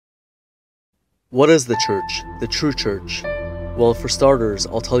What is the church? The true church? Well, for starters,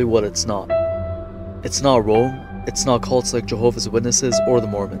 I'll tell you what it's not. It's not Rome, it's not cults like Jehovah's Witnesses or the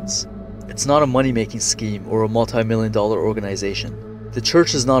Mormons. It's not a money-making scheme or a multi-million-dollar organization. The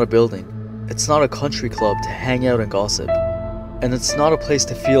church is not a building. It's not a country club to hang out and gossip. And it's not a place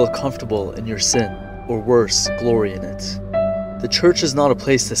to feel comfortable in your sin, or worse, glory in it. The church is not a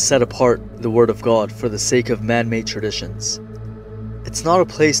place to set apart the Word of God for the sake of man-made traditions. It's not a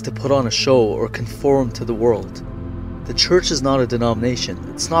place to put on a show or conform to the world. The church is not a denomination.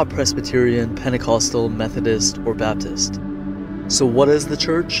 It's not Presbyterian, Pentecostal, Methodist, or Baptist. So what is the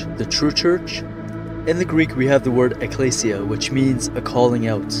church? The true church? In the Greek we have the word ecclesia, which means a calling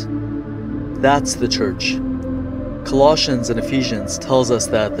out. That's the church. Colossians and Ephesians tells us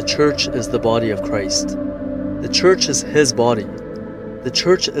that the church is the body of Christ. The church is His body. The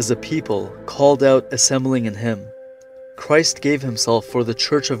church is a people called out assembling in Him. Christ gave Himself for the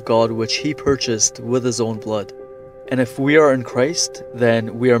church of God which He purchased with His own blood. And if we are in Christ,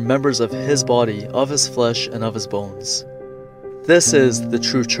 then we are members of His body, of His flesh, and of His bones. This is the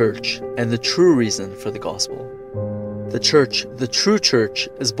true church, and the true reason for the gospel. The church, the true church,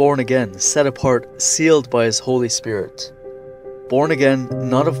 is born again, set apart, sealed by His Holy Spirit. Born again,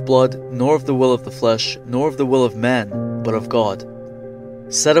 not of blood, nor of the will of the flesh, nor of the will of man, but of God.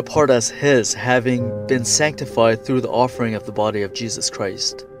 Set apart as His, having been sanctified through the offering of the body of Jesus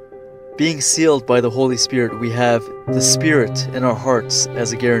Christ. Being sealed by the Holy Spirit, we have the Spirit in our hearts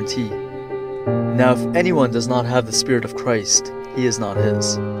as a guarantee. Now, if anyone does not have the Spirit of Christ, he is not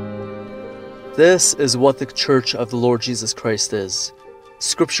His. This is what the church of the Lord Jesus Christ is.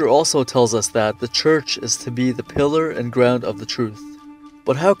 Scripture also tells us that the church is to be the pillar and ground of the truth.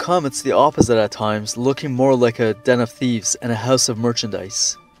 But how come it's the opposite at times, looking more like a den of thieves and a house of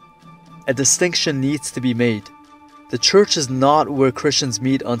merchandise? A distinction needs to be made. The church is not where Christians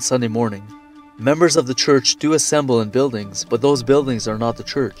meet on Sunday morning. Members of the church do assemble in buildings, but those buildings are not the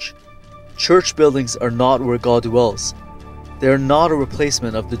church. Church buildings are not where God dwells. They are not a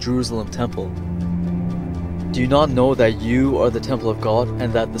replacement of the Jerusalem temple. Do you not know that you are the temple of God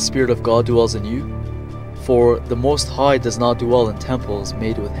and that the Spirit of God dwells in you? For the Most High does not dwell in temples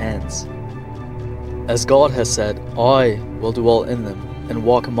made with hands. As God has said, I will dwell in them and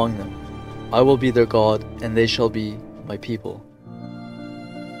walk among them. I will be their God, and they shall be my people.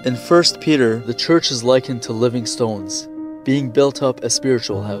 In 1 Peter, the church is likened to living stones, being built up a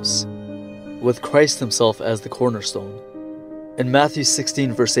spiritual house, with Christ Himself as the cornerstone. In Matthew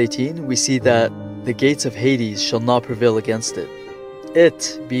 16 verse 18, we see that the gates of Hades shall not prevail against it.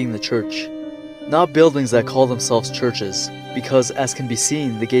 It being the church. Not buildings that call themselves churches, because as can be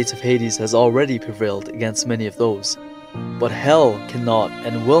seen, the gates of Hades has already prevailed against many of those. But hell cannot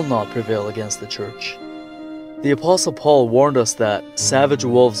and will not prevail against the church. The Apostle Paul warned us that savage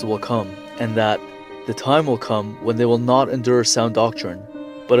wolves will come, and that the time will come when they will not endure sound doctrine,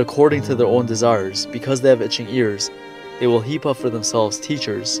 but according to their own desires, because they have itching ears, they will heap up for themselves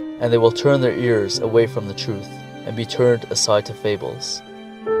teachers, and they will turn their ears away from the truth, and be turned aside to fables.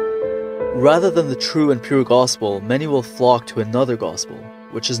 Rather than the true and pure gospel, many will flock to another gospel,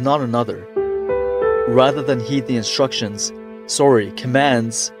 which is not another. Rather than heed the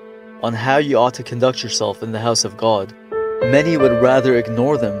commands on how you ought to conduct yourself in the house of God, many would rather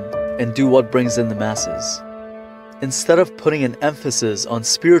ignore them and do what brings in the masses. Instead of putting an emphasis on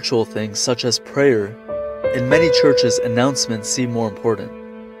spiritual things such as prayer, in many churches announcements seem more important.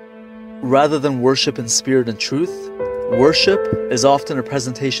 Rather than worship in spirit and truth, worship is often a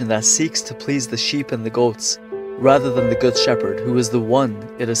presentation that seeks to please the sheep and the goats, rather than the Good Shepherd, who is the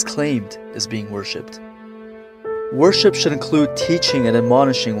one it is claimed is being worshipped. Worship should include teaching and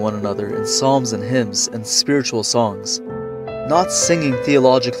admonishing one another in psalms and hymns and spiritual songs, not singing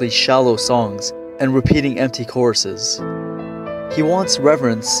theologically shallow songs and repeating empty choruses. He wants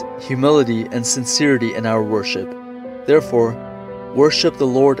reverence, humility, and sincerity in our worship. Therefore, worship the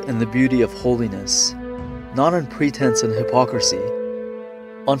Lord in the beauty of holiness, not in pretense and hypocrisy.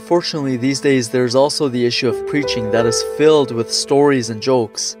 Unfortunately, these days there is also the issue of preaching that is filled with stories and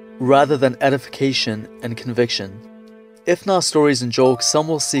jokes, rather than edification and conviction. If not stories and jokes, some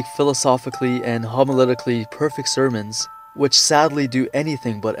will seek philosophically and homiletically perfect sermons, which sadly do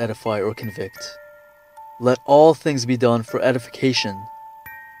anything but edify or convict. Let all things be done for edification.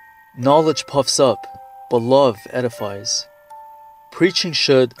 Knowledge puffs up, but love edifies. Preaching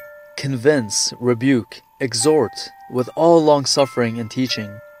should convince, rebuke, exhort, with all long-suffering and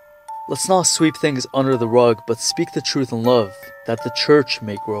teaching. Let's not sweep things under the rug, but speak the truth in love, that the church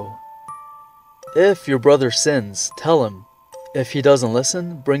may grow. If your brother sins, tell him. If he doesn't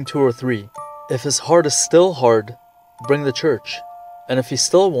listen, bring 2 or 3. If his heart is still hard, bring the church. And if he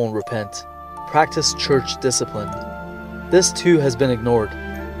still won't repent, practice church discipline. This too has been ignored.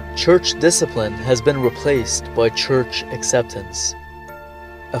 Church discipline has been replaced by church acceptance.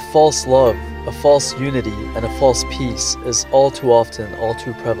 A false love, a false unity, and a false peace is all too often all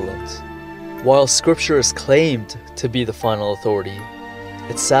too prevalent. While Scripture is claimed to be the final authority,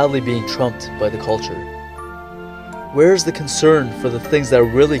 it's sadly being trumped by the culture. Where is the concern for the things that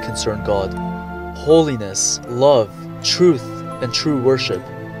really concern God? Holiness, love, truth, and true worship.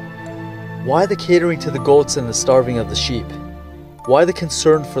 Why the catering to the goats and the starving of the sheep? Why the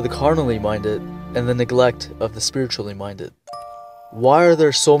concern for the carnally minded and the neglect of the spiritually minded? Why are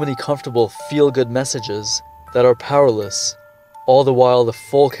there so many comfortable feel-good messages that are powerless, all the while the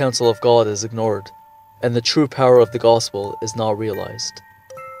full counsel of God is ignored and the true power of the gospel is not realized?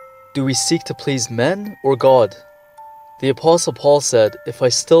 Do we seek to please men or God? The Apostle Paul said, "If I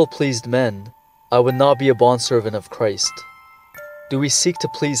still pleased men, I would not be a bondservant of Christ." Do we seek to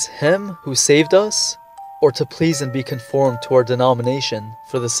please Him who saved us, or to please and be conformed to our denomination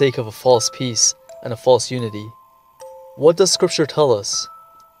for the sake of a false peace and a false unity? What does Scripture tell us?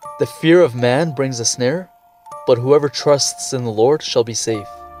 The fear of man brings a snare, but whoever trusts in the Lord shall be safe.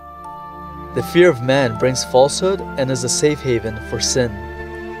 The fear of man brings falsehood and is a safe haven for sin.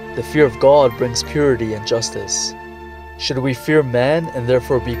 The fear of God brings purity and justice. Should we fear man and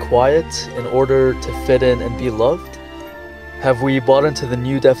therefore be quiet in order to fit in and be loved? Have we bought into the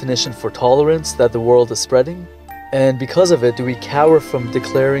new definition for tolerance that the world is spreading? And because of it, do we cower from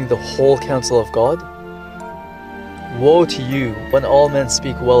declaring the whole counsel of God? Woe to you when all men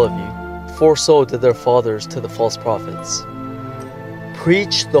speak well of you, for so did their fathers to the false prophets.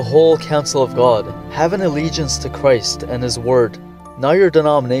 Preach the whole counsel of God. Have an allegiance to Christ and His word, not your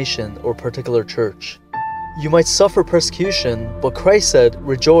denomination or particular church. You might suffer persecution, but Christ said,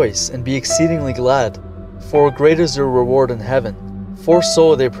 "Rejoice and be exceedingly glad, for great is your reward in heaven, for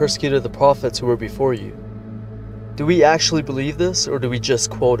so they persecuted the prophets who were before you." Do we actually believe this, or do we just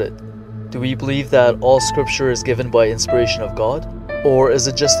quote it? Do we believe that all Scripture is given by inspiration of God? Or is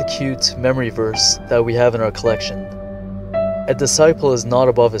it just a cute memory verse that we have in our collection? A disciple is not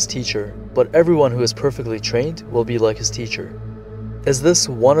above his teacher, but everyone who is perfectly trained will be like his teacher. Is this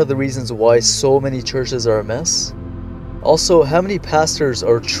one of the reasons why so many churches are a mess? Also, how many pastors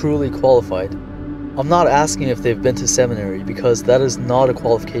are truly qualified? I'm not asking if they've been to seminary, because that is not a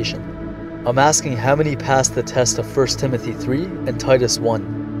qualification. I'm asking how many passed the test of 1 Timothy 3 and Titus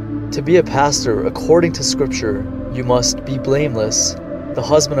 1. To be a pastor, according to Scripture, you must be blameless, the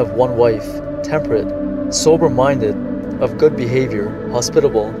husband of one wife, temperate, sober-minded, of good behavior,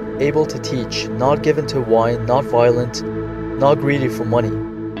 hospitable, able to teach, not given to wine, not violent, not greedy for money,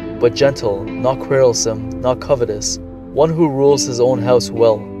 but gentle, not quarrelsome, not covetous, one who rules his own house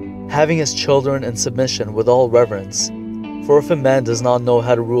well, having his children in submission with all reverence. For if a man does not know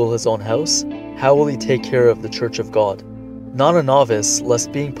how to rule his own house, how will he take care of the church of God? Not a novice,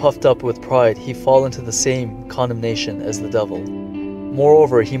 lest being puffed up with pride he fall into the same condemnation as the devil.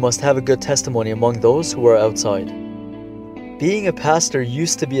 Moreover, he must have a good testimony among those who are outside. Being a pastor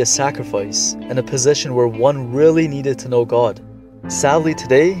used to be a sacrifice and a position where one really needed to know God. Sadly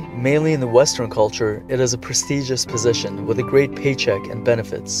today, mainly in the Western culture, it is a prestigious position with a great paycheck and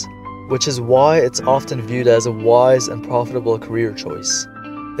benefits, which is why it's often viewed as a wise and profitable career choice.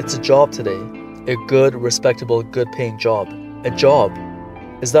 It's a job today, a good, respectable, good-paying job. A job.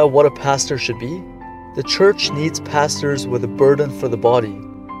 Is that what a pastor should be? The church needs pastors with a burden for the body,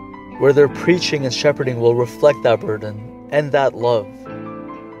 where their preaching and shepherding will reflect that burden and that love.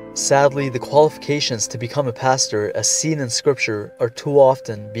 Sadly, the qualifications to become a pastor, as seen in Scripture, are too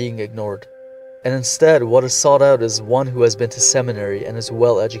often being ignored. And instead, what is sought out is one who has been to seminary and is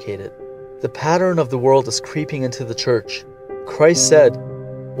well educated. The pattern of the world is creeping into the church. Christ said,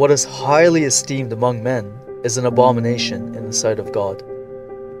 "What is highly esteemed among men is an abomination in the sight of God."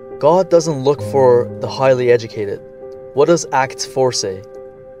 God doesn't look for the highly educated. What does Acts 4 say?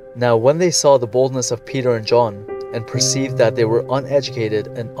 Now when they saw the boldness of Peter and John, and perceived that they were uneducated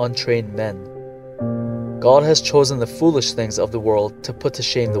and untrained men, God has chosen the foolish things of the world to put to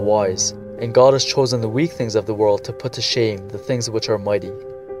shame the wise, and God has chosen the weak things of the world to put to shame the things which are mighty.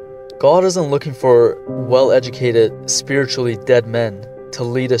 God isn't looking for well-educated, spiritually dead men to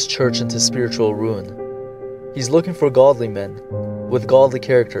lead His church into spiritual ruin. He's looking for godly men with godly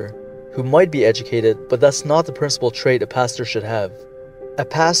character who might be educated, but that's not the principal trait a pastor should have. A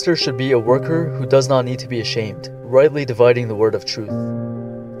pastor should be a worker who does not need to be ashamed, rightly dividing the word of truth,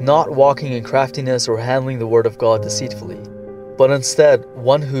 not walking in craftiness or handling the word of God deceitfully, but instead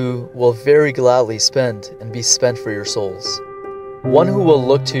one who will very gladly spend and be spent for your souls. One who will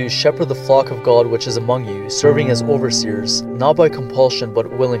look to shepherd the flock of God which is among you, serving as overseers, not by compulsion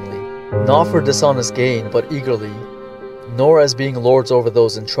but willingly, not for dishonest gain, but eagerly, nor as being lords over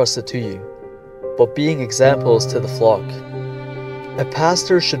those entrusted to you, but being examples to the flock. A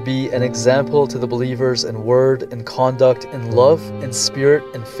pastor should be an example to the believers in word, in conduct, in love, in spirit,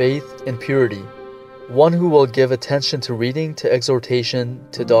 in faith, in purity, one who will give attention to reading, to exhortation,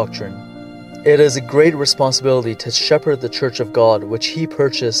 to doctrine. It is a great responsibility to shepherd the church of God, which he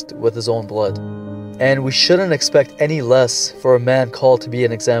purchased with his own blood. And we shouldn't expect any less for a man called to be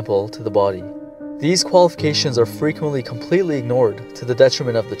an example to the body. These qualifications are frequently completely ignored to the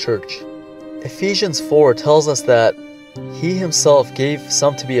detriment of the church. Ephesians 4 tells us that he himself gave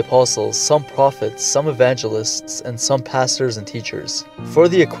some to be apostles, some prophets, some evangelists, and some pastors and teachers, for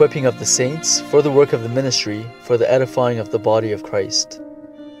the equipping of the saints, for the work of the ministry, for the edifying of the body of Christ.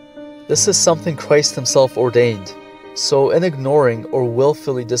 This is something Christ himself ordained. So in ignoring or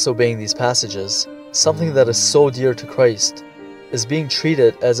willfully disobeying these passages, something that is so dear to Christ is being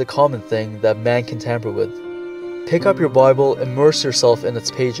treated as a common thing that man can tamper with. Pick up your Bible, immerse yourself in its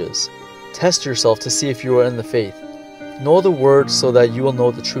pages. Test yourself to see if you are in the faith. Know the word so that you will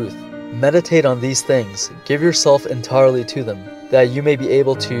know the truth. Meditate on these things, give yourself entirely to them, that you may be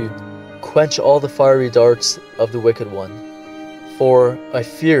able to quench all the fiery darts of the wicked one. For I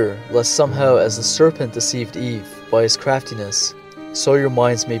fear lest somehow as the serpent deceived Eve by his craftiness, so your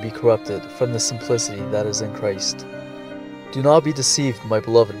minds may be corrupted from the simplicity that is in Christ. Do not be deceived, my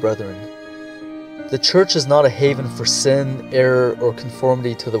beloved brethren. The church is not a haven for sin, error, or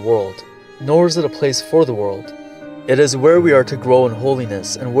conformity to the world, nor is it a place for the world. It is where we are to grow in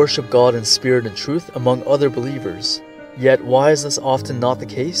holiness and worship God in spirit and truth among other believers. Yet why is this often not the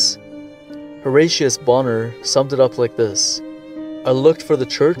case? Horatius Bonar summed it up like this: I looked for the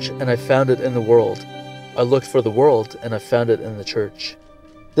church and I found it in the world. I looked for the world and I found it in the church.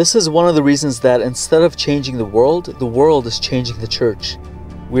 This is one of the reasons that instead of changing the world is changing the church.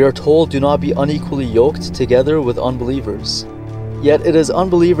 We are told do not be unequally yoked together with unbelievers. Yet it is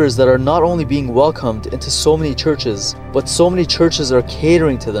unbelievers that are not only being welcomed into so many churches, but so many churches are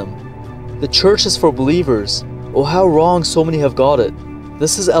catering to them. The church is for believers. Oh, how wrong so many have got it.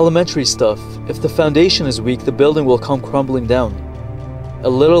 This is elementary stuff. If the foundation is weak, the building will come crumbling down. A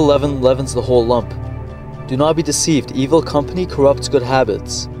little leaven leavens the whole lump. Do not be deceived. Evil company corrupts good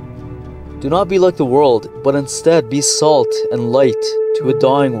habits. Do not be like the world, but instead be salt and light to a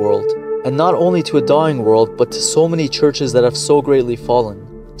dying world. And not only to a dying world, but to so many churches that have so greatly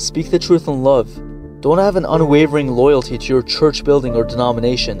fallen. Speak the truth in love. Don't have an unwavering loyalty to your church building or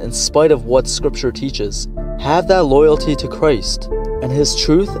denomination in spite of what Scripture teaches. Have that loyalty to Christ and His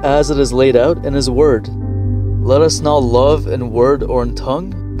truth as it is laid out in His Word. Let us not love in word or in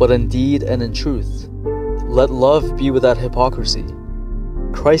tongue, but in deed and in truth. Let love be without hypocrisy.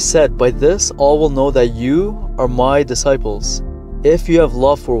 Christ said, by this all will know that you are my disciples, if you have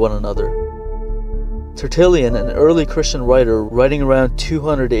love for one another. Tertullian, an early Christian writer writing around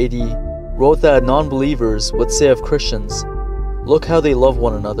 200 AD, wrote that non-believers would say of Christians, look how they love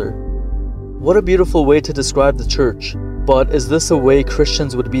one another. What a beautiful way to describe the church, but is this a way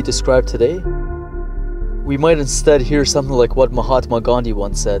Christians would be described today? We might instead hear something like what Mahatma Gandhi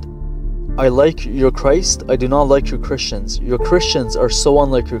once said, I like your Christ, I do not like your Christians. Your Christians are so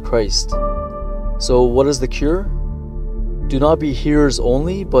unlike your Christ. So what is the cure? Do not be hearers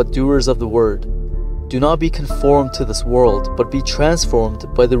only, but doers of the word. Do not be conformed to this world, but be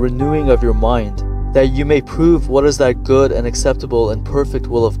transformed by the renewing of your mind, that you may prove what is that good and acceptable and perfect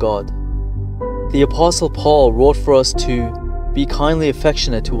will of God. The Apostle Paul wrote for us to be kindly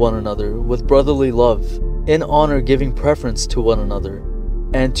affectionate to one another with brotherly love, in honor giving preference to one another,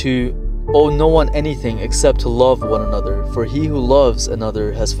 and to owe no one anything except to love one another, for he who loves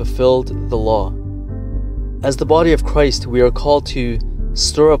another has fulfilled the law. As the body of Christ, we are called to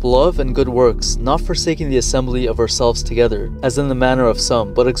stir up love and good works, not forsaking the assembly of ourselves together, as in the manner of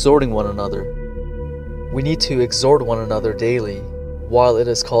some, but exhorting one another. We need to exhort one another daily, while it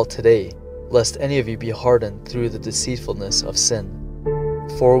is called today, lest any of you be hardened through the deceitfulness of sin.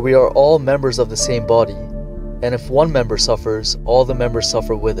 For we are all members of the same body, and if one member suffers, all the members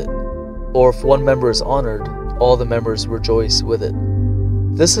suffer with it. Or if one member is honored, all the members rejoice with it.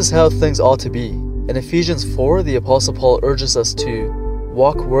 This is how things ought to be. In Ephesians 4, the Apostle Paul urges us to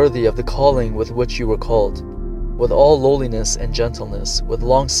walk worthy of the calling with which you were called, with all lowliness and gentleness, with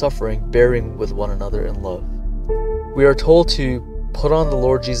long-suffering, bearing with one another in love. We are told to put on the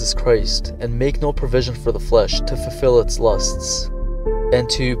Lord Jesus Christ and make no provision for the flesh to fulfill its lusts, and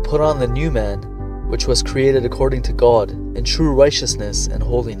to put on the new man, which was created according to God in true righteousness and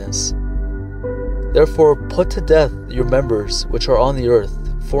holiness. Therefore put to death your members which are on the earth,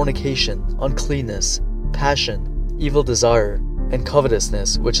 fornication, uncleanness, passion, evil desire, and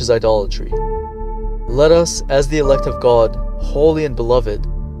covetousness, which is idolatry. Let us, as the elect of God, holy and beloved,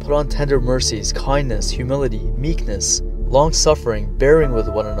 put on tender mercies, kindness, humility, meekness, long-suffering, bearing with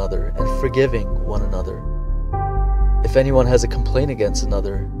one another, and forgiving one another. If anyone has a complaint against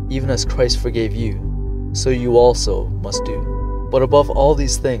another, even as Christ forgave you, so you also must do. But above all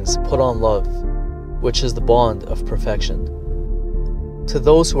these things, put on love, which is the bond of perfection. To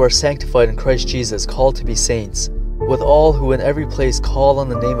those who are sanctified in Christ Jesus, called to be saints, with all who in every place call on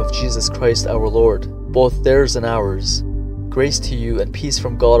the name of Jesus Christ our Lord, both theirs and ours, grace to you and peace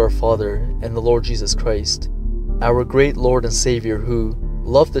from God our Father and the Lord Jesus Christ, our great Lord and Savior, who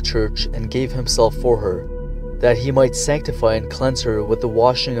loved the church and gave himself for her, that he might sanctify and cleanse her with the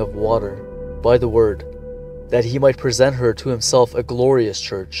washing of water by the word, that he might present her to himself a glorious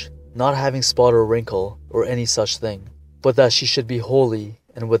church, not having spot or wrinkle or any such thing, but that she should be holy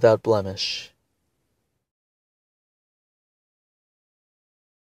and without blemish.